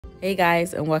Hey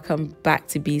guys, and welcome back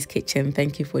to Bee's Kitchen.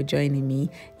 Thank you for joining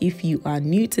me. If you are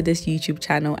new to this YouTube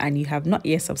channel and you have not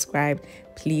yet subscribed,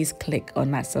 please click on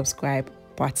that subscribe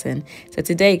button. So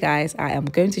today guys, I am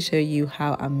going to show you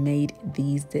how I made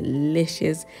these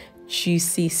delicious,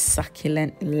 juicy,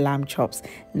 succulent lamb chops.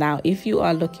 Now, if you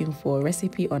are looking for a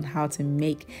recipe on how to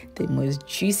make the most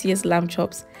juiciest lamb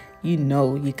chops, you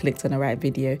know you clicked on the right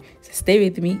video. So stay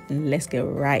with me and let's get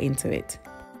right into it.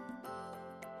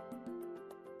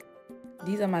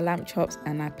 These are my lamb chops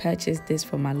and I purchased this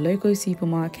from my local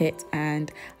supermarket,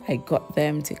 and I got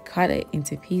them to cut it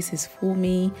into pieces for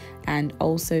me and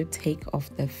also take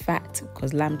off the fat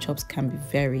because lamb chops can be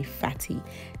very fatty.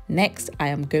 Next, I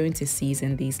am going to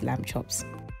season these lamb chops.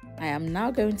 I am now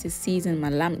going to season my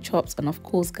lamb chops, and of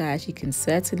course guys, you can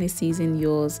certainly season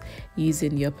yours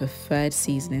using your preferred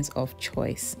seasonings of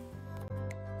choice.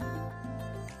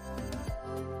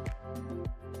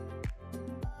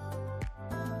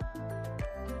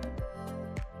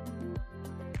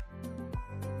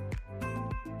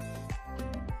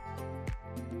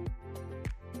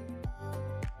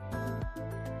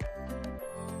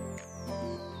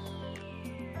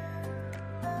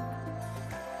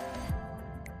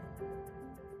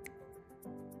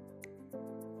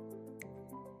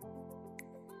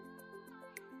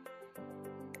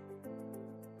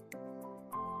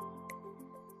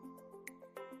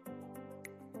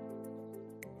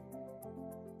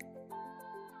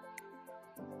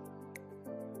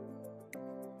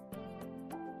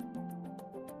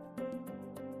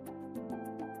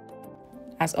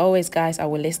 As always guys, I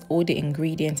will list all the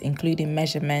ingredients including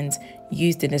measurements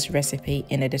used in this recipe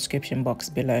in the description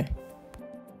box below.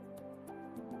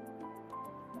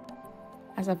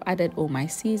 As I've added all my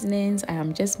seasonings, I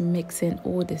am just mixing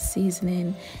all the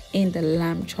seasoning in the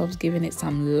lamb chops, giving it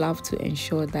some love to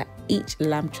ensure that each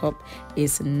lamb chop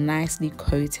is nicely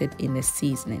coated in the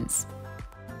seasonings.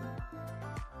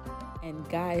 And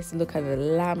guys, look at the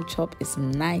lamb chop, it's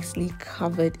nicely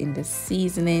covered in the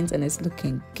seasonings and it's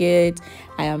looking good.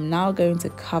 I am now going to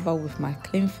cover with my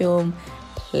cling film,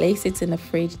 place it in the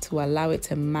fridge to allow it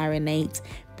to marinate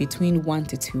between 1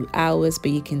 to 2 hours,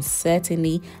 but you can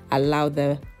certainly allow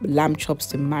the lamb chops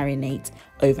to marinate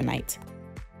overnight.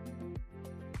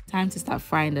 Time to start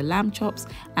frying the lamb chops,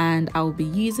 and I will be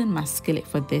using my skillet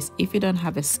for this. If you don't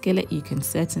have a skillet, you can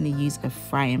certainly use a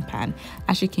frying pan.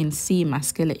 As you can see, my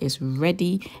skillet is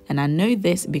ready, and I know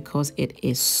this because it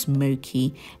is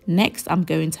smoky. Next, I'm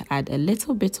going to add a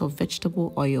little bit of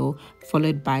vegetable oil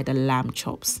followed by the lamb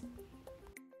chops.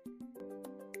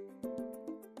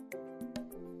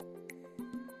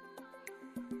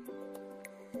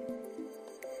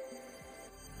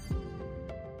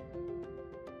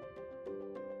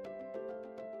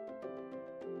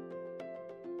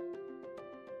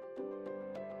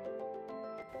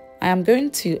 I am going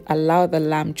to allow the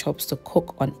lamb chops to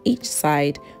cook on each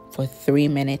side for 3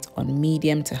 minutes on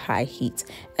medium to high heat,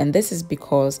 and this is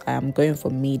because I am going for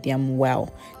medium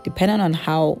well. Depending on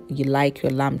how you like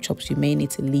your lamb chops, you may need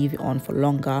to leave it on for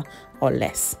longer or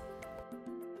less.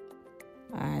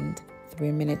 And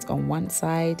 3 minutes on one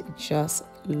side, just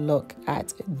look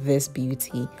at this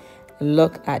beauty.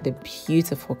 Look at the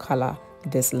beautiful color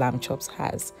this lamb chops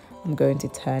has. I'm going to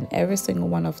turn every single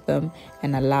one of them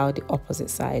and allow the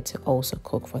opposite side to also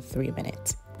cook for 3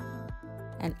 minutes.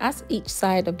 And as each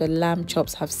side of the lamb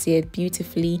chops have seared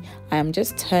beautifully, I am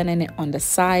just turning it on the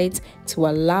sides to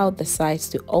allow the sides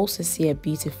to also sear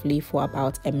beautifully for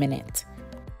about a minute.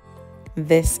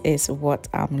 This is what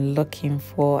I'm looking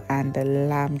for, and the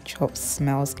lamb chop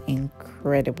smells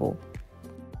incredible.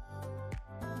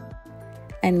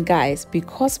 And guys,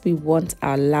 because we want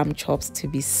our lamb chops to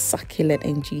be succulent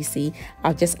and juicy,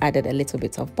 I've just added a little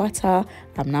bit of butter.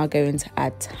 I'm now going to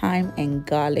add thyme and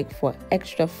garlic for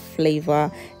extra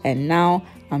flavor. And now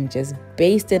I'm just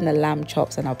basting the lamb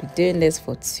chops, and I'll be doing this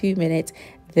for 2 minutes.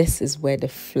 This is where the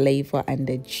flavor and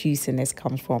the juiciness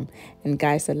comes from. And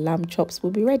guys, the lamb chops will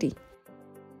be ready.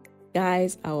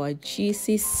 Guys, our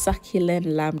juicy, succulent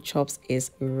lamb chops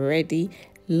is ready.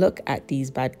 Look at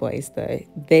these bad boys though,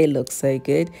 they look so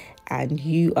good, and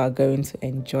you are going to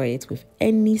enjoy it with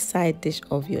any side dish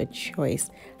of your choice,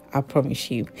 I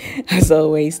promise you. As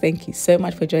always, thank you so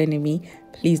much for joining me.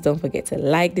 Please don't forget to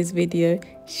like this video,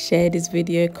 share this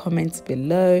video, comment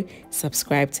below,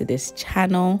 subscribe to this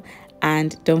channel,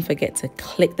 and don't forget to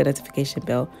click the notification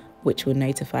bell, which will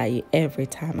notify you every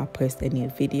time I post a new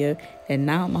video. And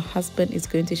now my husband is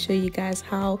going to show you guys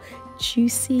how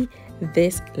juicy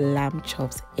this lamb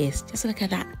chops is. Just look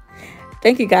at that.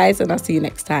 Thank you guys, and I'll see you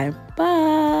next time.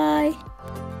 Bye.